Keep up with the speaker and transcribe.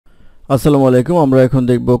আসসালামু আলাইকুম। আমরা এখন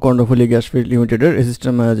দেখব কর্ণফুলী গ্যাস ফিল্ড লিমিটেডের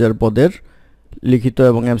অ্যাসিস্ট্যান্ট ম্যানেজার পদের লিখিত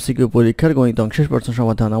এবং এমসিকিউ পরীক্ষার গণিত অংশের প্রশ্ন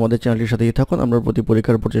সমাধান। আমাদের চ্যানেলটির সাথেই থাকুন। আমরা প্রতি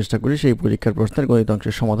পরীক্ষার উপর চেষ্টা করি সেই পরীক্ষার প্রশ্নের গণিত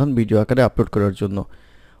অংশের সমাধান ভিডিও আকারে আপলোড করার জন্য।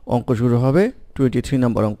 অঙ্ক শুরু হবে 23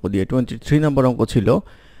 নম্বর অঙ্ক দিয়ে। 23 নম্বর অঙ্ক ছিল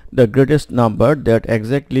the greatest number that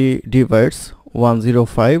exactly divides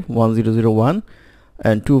 105, 1001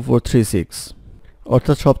 and 2436,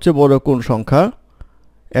 অর্থাৎ সবচেয়ে বড় কোন সংখ্যা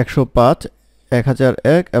 105,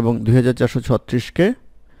 1001 এবং 2436কে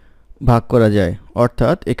ভাগ করা যায়।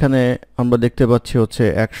 অর্থাৎ এখানে আমরা দেখতে পাচ্ছি হচ্ছে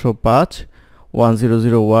 105,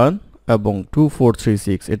 1001 এবং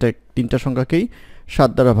 2436, এটা তিনটা সংখ্যাকেই 7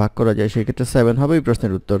 দ্বারা ভাগ করা যায়, সেই ক্ষেত্রে 7 হবে এই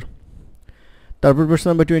প্রশ্নের উত্তর। তারপর প্রশ্ন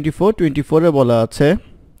নাম্বার 24 এ বলা আছে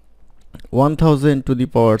 1000 to the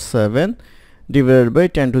power 7 divided by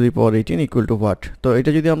 10 to the power 18 equal to what. তো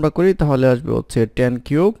এটা যদি আমরা করি তাহলে আসবে হচ্ছে 10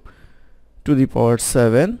 cube to the power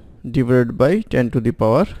 7 divided by 10 to the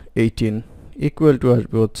power 18 equal to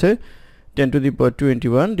আসবে হচ্ছে 10 to the power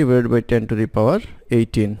 21 divided by 10 to the power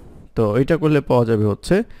 18। তো এটা করলে পাওয়া যাবে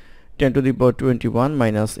হচ্ছে 10 to the power 21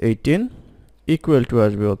 minus 18 equal to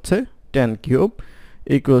আসবে হচ্ছে 10 cube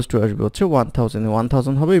equals to আসবে হচ্ছে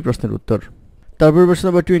 1000 হবে এই প্রশ্নের উত্তর। তারপর প্রশ্ন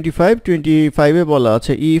নাম্বার 25 এ বলা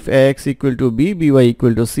আছে if x equal to b, by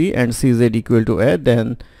equal to c and cz equal to a, then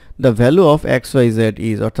the value of xyz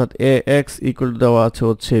is, অর্থাৎ ax equal to দেওয়া আছে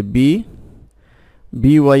হচ্ছে b,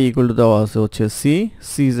 by equal to দেওয়া আছে হচ্ছে c,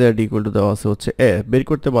 cz equal to দেওয়া আছে হচ্ছে a, বের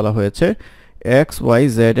করতে বলা হয়েছে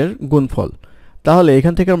xyz এর গুণফল। তাহলে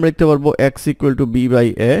এখান থেকে আমরা লিখতে পারবো x equal to b by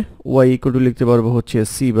a, y equal to লিখতে পারবো হচ্ছে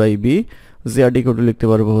c by b, z equal to লিখতে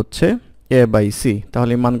পারবো হচ্ছে a by c।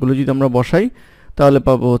 তাহলে এই মানগুলো যদি আমরা বসাই তাহলে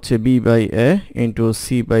পাবো হচ্ছে b by a into c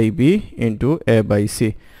by b into a by c,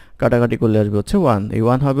 কাটাকাটি করলে আসবে হচ্ছে 1, এই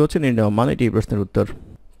 1 হবে হচ্ছে নির্ণয় মান, এটি প্রশ্নের উত্তর।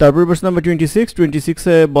 তারপর প্রশ্ন নাম্বার 26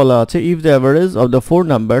 এ বলা আছে if the average of the four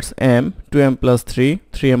numbers m, 2m plus 3,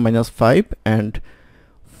 3m minus 5 and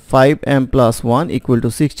 5m plus 1 equal to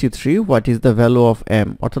 63, what is the value of m।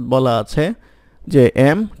 অর্থাৎ বলা আছে যে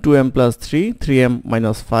m, 2m plus 3, 3m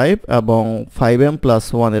minus 5 এবং 5m plus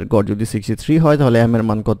 1 এর গড় যদি 63 হয় তাহলে m এর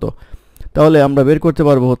মান কত। তাহলে আমরা বের করতে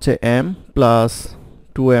পারবো হচ্ছে m plus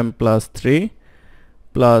 2m plus 3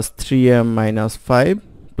 plus 3m minus 5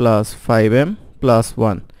 plus 5m plus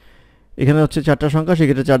 1, এখানে হচ্ছে চারটা সংখ্যা,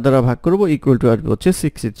 সেক্ষেত্রে 4 দ্বারা ভাগ করব, ইকুয়াল টু আসবে হচ্ছে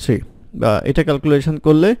 63, বা এটা ক্যালকুলেশন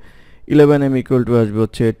করলে 11m ইকুয়াল টু আসবে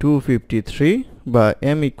হচ্ছে 253 বা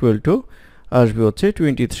m ইকুয়াল টু আসবে হচ্ছে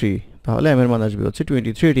 23, তাহলে m এর মান আসবে হচ্ছে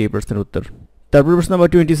 23, এটি এই প্রশ্নের উত্তর। তারপর প্রশ্ন নাম্বার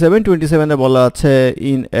 27 এ বলা আছে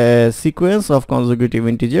in a sequence of consecutive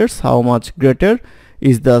integers how much greater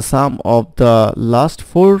is the sum of the last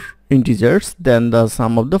four integers than the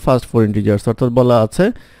sum of the first four integers। অর্থাৎ বলা আছে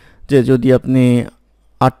যে যদি আপনি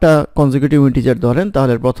 8টা কনজিকিউটিভ ইন্টিজার ধরেন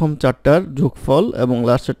তাহলে প্রথম 4টার যোগফল এবং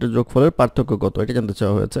লাস্ট 4টার যোগফলের পার্থক্য কত, এটা জানতে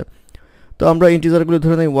চাওয়া হয়েছে। তো আমরা ইন্টিজারগুলো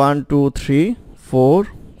ধরে নেই 1 2 3 4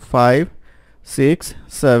 5 6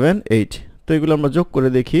 7 8। তো এগুলো আমরা যোগ করে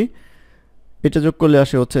দেখি, এটা যোগ করলে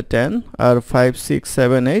আসে হচ্ছে 10 আর 5 6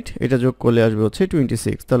 7 8 এটা যোগ করলে আসবে হচ্ছে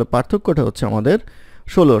 26, তাহলে পার্থক্যটা হচ্ছে আমাদের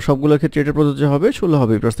 16, সবগুলোর ক্ষেত্রে এটা প্রযোজ্য হবে, 16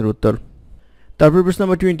 হবে এই প্রশ্নের উত্তর। তারপর প্রশ্ন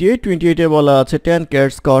নাম্বার 28 এ বলা আছে 10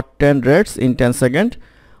 cats caught 10 rats in 10 seconds,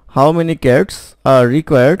 how many cats are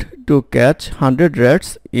required to catch 100 rats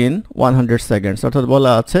in 100 seconds। অর্থাৎ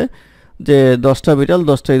বলা আছে যে 10টা বিড়াল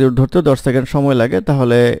 10টা ইঁদুর ধরতে 10 সেকেন্ড সময় লাগে,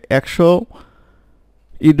 তাহলে 100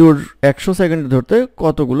 ইঁদুর 100 সেকেন্ডে ধরতে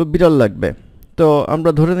কতগুলো বিড়াল লাগবে। তো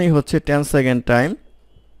আমরা ধরে নেই হচ্ছে 10 সেকেন্ড টাইম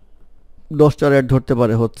 10টা রেট ধরতে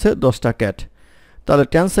পারে হচ্ছে 10টা ক্যাট, তাহলে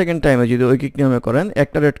 10 সেকেন্ড টাইমে যদি ঐকিক নিয়মে করেন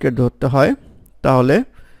একটা রেটকে ধরতে হয় তাহলে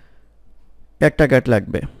একটা ক্যাট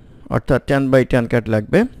লাগবে, অর্থাৎ 10 বাই 10 ক্যাট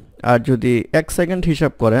লাগবে। আর যদি 1 সেকেন্ড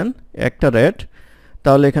হিসাব করেন একটা রেট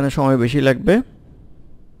তাহলে এখানে সময় বেশি লাগবে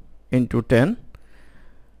ইনটু 10,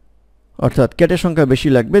 অর্থাৎ ক্যাটের সংখ্যা বেশি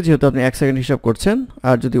লাগবে যেহেতু আপনি 1 সেকেন্ড হিসাব করছেন।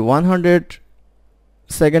 আর যদি 100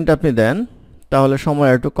 সেকেন্ড আপনি দেন তাহলে সময়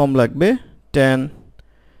একটু কম লাগবে, 10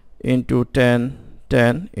 ইনটু 10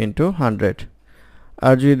 10 ইনটু 100।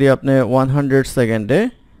 আর যদি আপনি 100 সেকেন্ডে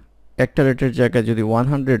একটা রেটের জায়গায় যদি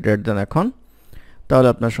 100 রেট দেন এখন তাহলে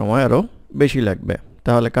আপনার সময় আরও বেশি লাগবে,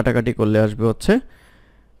 তাহলে কাটাকাটি করলে আসবে হচ্ছে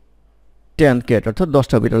 10 ক্যাট, অর্থাৎ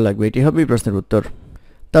 10টা বিড়াল লাগবে, এটি হবে এই প্রশ্নের উত্তর।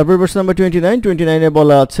 তারপর প্রশ্ন নাম্বার 29 এ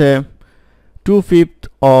বলা আছে 2/5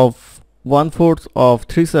 of 1/4 of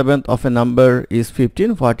 3/7 of a number is 15,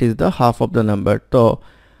 what is the half of the number। তো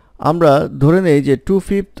আমরা ধরে নেই যে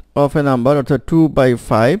 2/5 of a number অর্থাৎ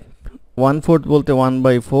 2/5, 1/4 বলতে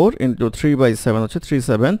 1/4 ইন্টু 3/7 হচ্ছে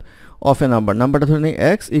 3/7 অফ এ নাম্বারটা ধরে নিই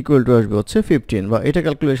x ইকুয়াল টু আসবে হচ্ছে 15, বা এটা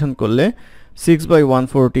ক্যালকুলেশন করলে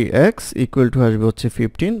 6/140x ইকুয়াল টু আসবে হচ্ছে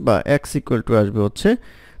 15, বা x ইকুয়াল টু আসবে হচ্ছে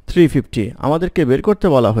 350 আমাদেরকে বের করতে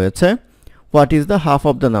বলা হয়েছে what is the half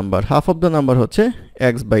of the number half of the number হচ্ছে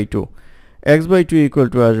x/2 x/2 ইকুয়াল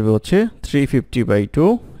টু আসবে হচ্ছে 350/2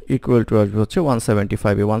 ইকুয়াল টু আসবে হচ্ছে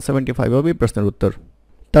 175 175 হবে প্রশ্নের উত্তর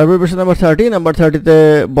তারপর প্রশ্ন নাম্বার 30 তে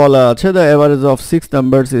বলা আছে the average of 6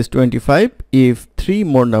 numbers is 25 if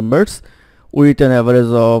 3 more numbers with an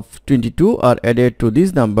average of 22 are added to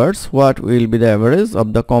these numbers what will be the average of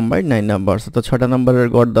the combined 9 numbers তো 6টা নাম্বারের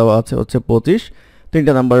গড় দেওয়া আছে হচ্ছে 25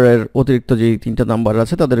 তিনটা নাম্বারের অতিরিক্ত যে তিনটা নাম্বার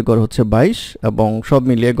আছে তাদের গড় হচ্ছে 22 এবং সব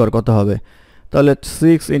মিলিয়ে গড় কত হবে তাহলে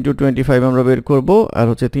 6 * 25 আমরা বের করব আর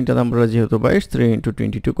হচ্ছে তিনটা নাম্বারে যেহেতু 22 3 *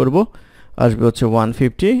 22 করব আসবে হচ্ছে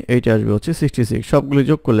 150 এইটা আসবে হচ্ছে 66 সবগুলো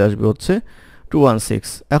যোগ করলে আসবে হচ্ছে 216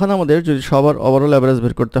 এখন আমাদের যদি সবার ওভারঅল এভারেজ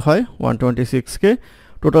বের করতে হয় 126 কে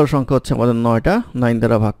টোটাল সংখ্যা হচ্ছে আমাদের 9টা 9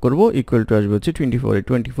 দ্বারা ভাগ করব ইকুয়াল টু আসবে হচ্ছে 24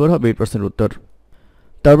 24 হবে 8% উত্তর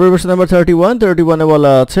তারপর প্রশ্ন নাম্বার 31 এ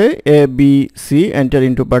বলা আছে A B C enter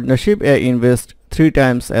into partnership A invest 3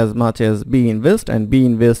 times as much as B invest and B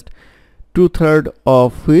invest 2/3 of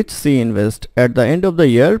which C invest at the end of the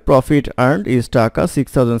year profit earned is টাকা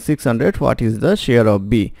 6600 what is the share of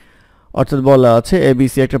B অর্থাৎ বলা আছে A B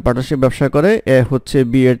C একটা partnership ব্যবসা করে A হচ্ছে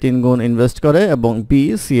B এর 3 গুণ ইনভেস্ট করে এবং B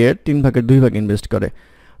C এর 3 ভাগের 2 ভাগ ইনভেস্ট করে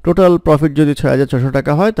টোটাল প্রফিট যদি 6600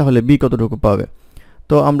 টাকা হয় তাহলে B কতটুকু পাবে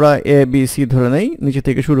তো আমরা A B C ধরে নেই নিচে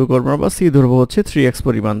থেকে শুরু করব আমরা C ধরব হচ্ছে 3x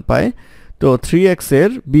পরিমাণ পায় তো 3x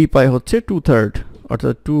এর B পায় হচ্ছে 2/3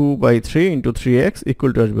 অর্থাৎ 2/3 * 3x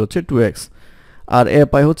ইকুয়াল টু আসবে হচ্ছে 2x আর A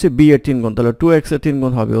পায় হচ্ছে B এর 3 গুণ তাহলে 2x এর 3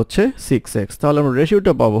 গুণ হবে হচ্ছে 6x তাহলে আমরা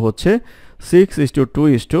রেশিওটা পাবো হচ্ছে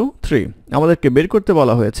 6:2:3 আমাদেরকে বের করতে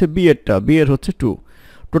বলা হয়েছে B এরটা B এর হচ্ছে 2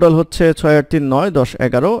 টোটাল হচ্ছে 6 8 3 9 10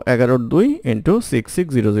 11 11 2 *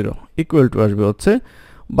 6600 ইকুয়াল টু আসবে হচ্ছে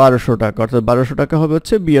 1200 টাকা অর্থাৎ 1200 টাকা হবে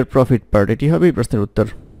হচ্ছে বি এর প্রফিট পার্ট এটি হবে এই প্রশ্নের উত্তর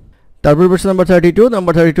তারপর প্রশ্ন নাম্বার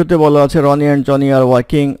 32 তে বলা আছে Roni and Johnny are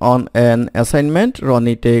working on an assignment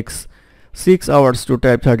Roni tax 6 hours to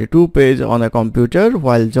type 32 pages on a computer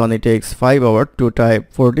while Johnny takes 5 hours to type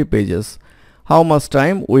 40 pages how much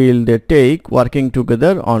time will they take working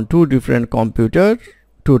together on two different computers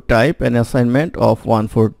to type an assignment of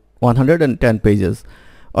 110 pages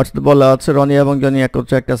অর্থাৎ বলা আছে রনি এবং Johnny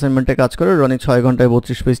একত্রে একটা অ্যাসাইনমেন্টে কাজ করে রনি 6 ঘন্টায়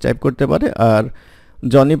 32 page type করতে পারে আর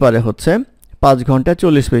জনি পারে হচ্ছে 5 ঘন্টায়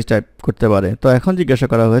 40 পেজ টাইপ করতে পারে তো এখন জিজ্ঞাসা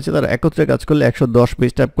করা হয়েছে তারা একত্রে কাজ করলে 110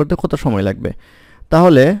 পেজ টাইপ করতে কত সময় লাগবে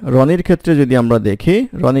তাহলে রনির ক্ষেত্রে যদি আমরা দেখি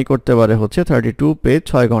রনি করতে পারে হচ্ছে 32 পেজ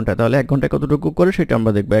 6 ঘন্টায় তাহলে 1 ঘন্টায় কতটুকু করে সেটা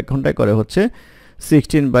আমরা দেখব 1 ঘন্টায় করে হচ্ছে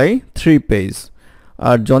 16/3 পেজ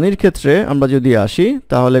আর জনির ক্ষেত্রে আমরা যদি আসি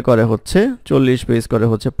তাহলে করে হচ্ছে 40 পেজ করে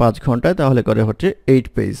হচ্ছে 5 ঘন্টায় তাহলে করে হচ্ছে 8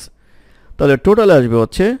 পেজ তাহলে টোটাল আসবে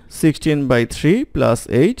হচ্ছে 16/3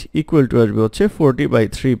 + 8 ইকুয়াল টু আসবে হচ্ছে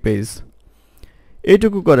 40/3 পেজ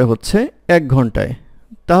এইটুকু করে হচ্ছে 1 ঘন্টায়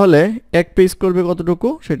তাহলে 1 পেজ করবে কতটুকু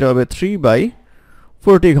সেটা হবে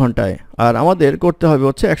 3/40 ঘন্টায় আর আমাদের করতে হবে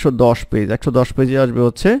হচ্ছে 110 পেজ 110 পেজে আসবে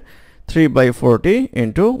হচ্ছে 3/40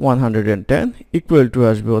 * 110 ইকুয়াল টু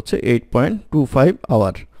আসবে হচ্ছে 8.25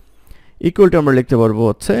 আওয়ার ইকুয়াল টু আমরা লিখতে পারবো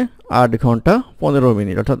হচ্ছে 8 ঘন্টা 15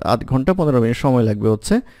 মিনিট অর্থাৎ 8 ঘন্টা 15 মিনিট সময় লাগবে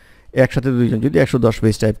হচ্ছে একসাথে দুইজন যদি 110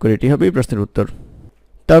 পেজ টাইপ করে এটি হবে এই প্রশ্নের উত্তর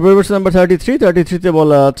তারপর প্রশ্ন নাম্বার 33 তে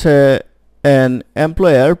বলা আছে an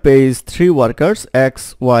employer pays 3 workers X,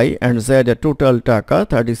 Y and Z a total টাকা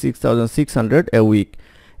 36,600 a week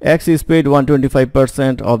X is paid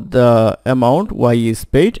 125% of the amount Y is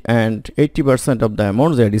paid and 80% of the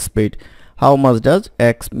amount Z is paid. How much does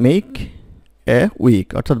X make a week?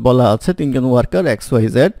 অর্থাৎ বলা আছে তিনজন worker X, Y,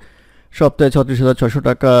 Z সপ্তাহে 36,600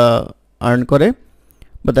 টাকা earn করে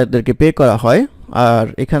বা তাদেরকে পে করা হয় আর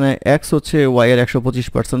এখানে X হচ্ছে Y এর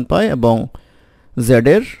 125% পায় এবং Z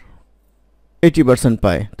এর 80%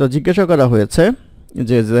 পায় তো জিজ্ঞাসা করা হয়েছে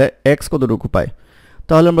যে X কতটুকু পায়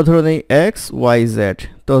তাহলে আমরা ধরে নেই X, Y, Z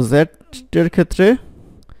তো Z এর ক্ষেত্রে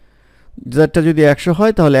Z টা যদি 100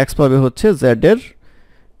 হয় তাহলে X পাবে হচ্ছে Z এর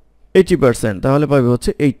 80% তাহলে পাবে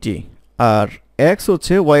হচ্ছে 80 আর X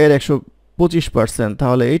হচ্ছে Y এর 125%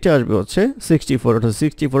 তাহলে এইটা আসবে হচ্ছে 64 অর্থাৎ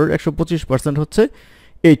 64 এর 125% হচ্ছে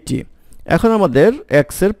 80 এখন আমাদের X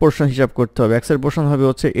এর পোরশন হিসাব করতে হবে X এর পোরশন হবে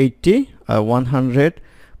হচ্ছে 80 আর 100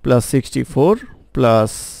 + 64 +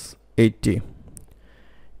 80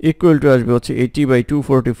 ইকুয়াল টু আসবে হচ্ছে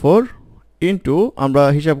 80/244 ইনটু আমরা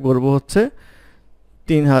হিসাব করব হচ্ছে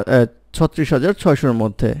 36,600 এর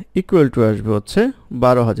মধ্যে ইকুয়াল টু আসবে হচ্ছে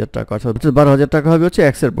 12,000 টাকা অর্থাৎ 12,000 টাকা হবে হচ্ছে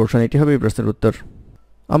X এর পোরশন এটি হবে এই প্রশ্নের উত্তর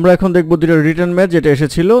আমরা এখন দেখব দুটো রিটার্ন ম্যাথ যেটা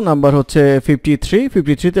এসেছিল নাম্বার হচ্ছে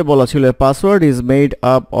 53 তে বলা ছিল password is made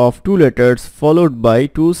up of 2 letters followed by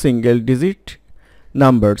 2 single digit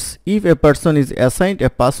numbers if a person is assigned a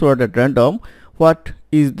password at random what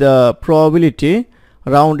is the probability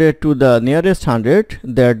rounded to the nearest 100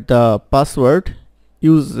 that the password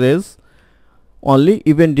uses only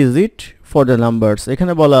even digit for the numbers.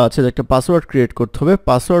 এখানে বলা আছে যে একটা password create করতে হবে।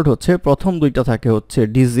 Password হচ্ছে প্রথম দুইটা থাকে হচ্ছে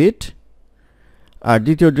ডিজিট আর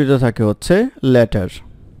দ্বিতীয় দুইটা থাকে হচ্ছে লেটার।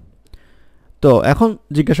 তো এখন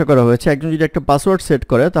জিজ্ঞাসা করা হয়েছে একজন যদি একটা পাসওয়ার্ড সেট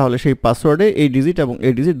করে তাহলে সেই পাসওয়ার্ডে এই ডিজিট এবং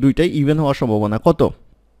এই ডিজিট দুইটাই ইভেন হওয়ার সম্ভাবনা কত।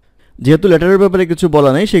 যেহেতু লেটারের ব্যাপারে কিছু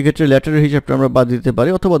বলা নেই সেই ক্ষেত্রে লেটারের হিসাবটা আমরা বাদ দিতে পারি,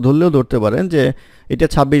 অথবা ধরলেও ধরতে পারেন যে এটা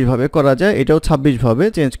 26 ভাবে করা যায়, এটাও 26 ভাবে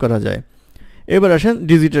চেঞ্জ করা যায়। এবার আসেন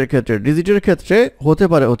ডিজিটের ক্ষেত্রে। ডিজিটের ক্ষেত্রে হতে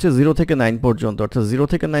পারে হচ্ছে 0 থেকে 9 পর্যন্ত, অর্থাৎ 0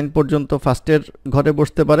 থেকে 9 পর্যন্ত ফার্স্টের ঘরে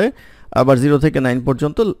বসতে পারে, আবার 0 থেকে 9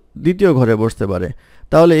 পর্যন্ত দ্বিতীয় ঘরে বসতে পারে।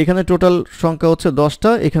 তাহলে এখানে টোটাল সংখ্যা হচ্ছে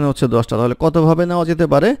 10টা, এখানে হচ্ছে 10টা। তাহলে কতভাবে নেওয়া যেতে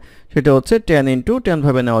পারে সেটা হচ্ছে 10 × 10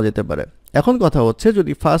 ভাবে নেওয়া যেতে পারে। এখন কথা হচ্ছে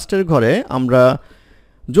যদি ফার্স্টের ঘরে আমরা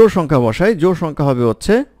জোড় সংখ্যা বসাই, জোড় সংখ্যা হবে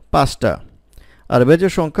হচ্ছে 5টা, আর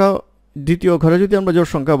বেজোড় সংখ্যা দ্বিতীয় ঘরে যদি আমরা জোড়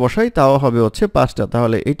সংখ্যা বসাই তাও হবে হচ্ছে 5টা।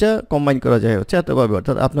 তাহলে এটা কম্বাইন করা যায় হচ্ছে এতভাবে,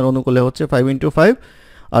 অর্থাৎ আপনার অনুকূলে হচ্ছে 5 × 5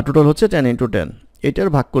 আর টোটাল হচ্ছে 10 × 10। এটার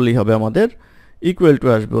ভাগ করলেই হবে আমাদের ইকুয়াল টু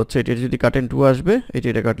আসবে হচ্ছে, এটা যদি কাটেন 2 আসবে,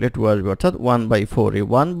 এটা কাটলে 2 আসবে, অর্থাৎ 1/4। এই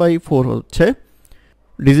 1/4 হচ্ছে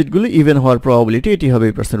ডিজিটগুলো ইভেন হওয়ার প্রবাবিলিটি। এটি হবে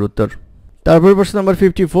এই প্রশ্নের উত্তর। তারপর প্রশ্ন নাম্বার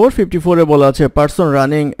 54 এ বলা আছে person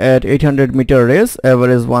running at 800 metre race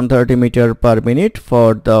average 130 metre per minute for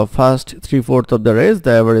the first 3/4 of the race,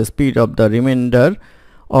 the average speed of the reminder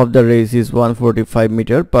of the race is 145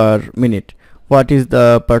 metre per minute. What is the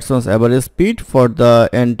persons average speed for the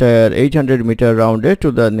entire 800 metre rounded to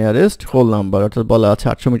the nearest whole number. অর্থাৎ বলা আছে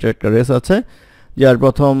 800 metre একটা race আছে, যার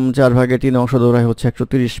প্রথম 4 ভাগে 3 অংশ দৌড়ায় হচ্ছে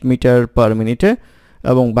 130 মিটার পার মিনিটে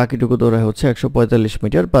এবং বাকিটুকু দৌড়ায় হচ্ছে 145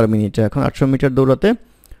 মিটার পার মিনিটে। এখন 800 মিটার দৌড়াতে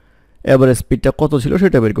এভারেজ স্পিডটা কত ছিল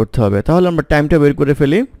সেটা বের করতে হবে। তাহলে আমরা টাইমটা বের করে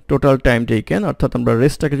ফেলি, টোটাল টাইম টেকেন, অর্থাৎ আমরা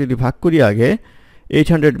রেসটাকে যদি ভাগ করি আগে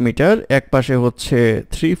 800 মিটার, এক পাশে হচ্ছে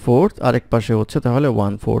 3/4 আর এক পাশে হচ্ছে তাহলে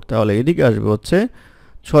 1/4, তাহলে এদিকে আসবে হচ্ছে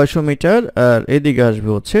 600 মিটার আর এদিকে আসবে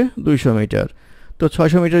হচ্ছে 200 মিটার। তো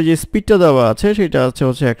 600 মিটার যে স্পিডটা দেওয়া আছে সেটা হচ্ছে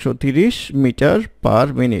 130 মিটার পার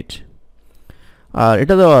মিনিট, আর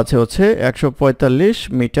এটা দেওয়া আছে হচ্ছে 145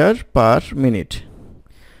 মিটার পার মিনিট।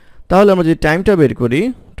 তাহলে আমরা যদি টাইমটা বের করি,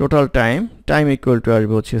 টোটাল টাইম ইকুয়াল টু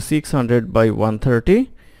আসবে হচ্ছে 600/130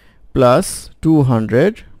 প্লাস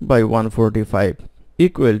 200/145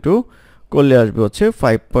 ইকুয়াল টু করলে আসবে হচ্ছে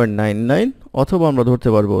 5.99, অথবা আমরা ধরতে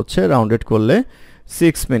পারবো হচ্ছে রাউন্ডেড করলে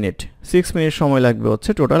 6 মিনিট। 6 মিনিট সময় লাগবে হচ্ছে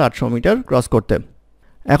টোটাল 800 মিটার ক্রস করতে।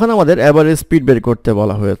 এখন আমাদের অ্যাভারেজ স্পিড বের করতে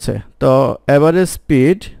বলা হয়েছে। তো অ্যাভারেজ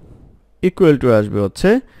স্পিড ইকুয়াল টু আসবে হচ্ছে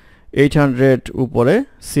 800 উপরে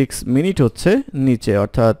 6 মিনিট হচ্ছে নিচে,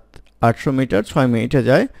 অর্থাৎ 800 মিটার 6 মিনিটে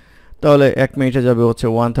যায়, তাহলে 1 মিনিটে যাবে হচ্ছে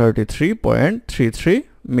 133.33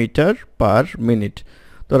 মিটার পার মিনিট।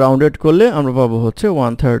 তো রাউন্ডেড করলে আমরা পাবো হচ্ছে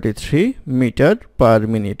 133 মিটার পার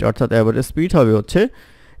মিনিট, অর্থাৎ অ্যাভারেজ স্পিড হবে হচ্ছে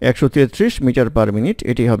 133 মিটার পার মিনিট।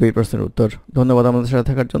 এটি হবে এই প্রশ্নের উত্তর। ধন্যবাদ আমাদের সাথে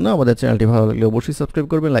থাকার জন্য। আমাদের চ্যানেলটি ভালো লাগলে অবশ্যই সাবস্ক্রাইব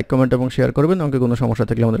করবেন, লাইক কমেন্ট এবং শেয়ার করবেন। অঙ্কে কোনো সমস্যা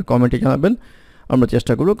থাকলে আমাদের কমেন্টে জানাবেন, আমরা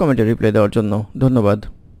চেষ্টা করব কমেন্টে রিপ্লাই দেওয়ার জন্য। ধন্যবাদ।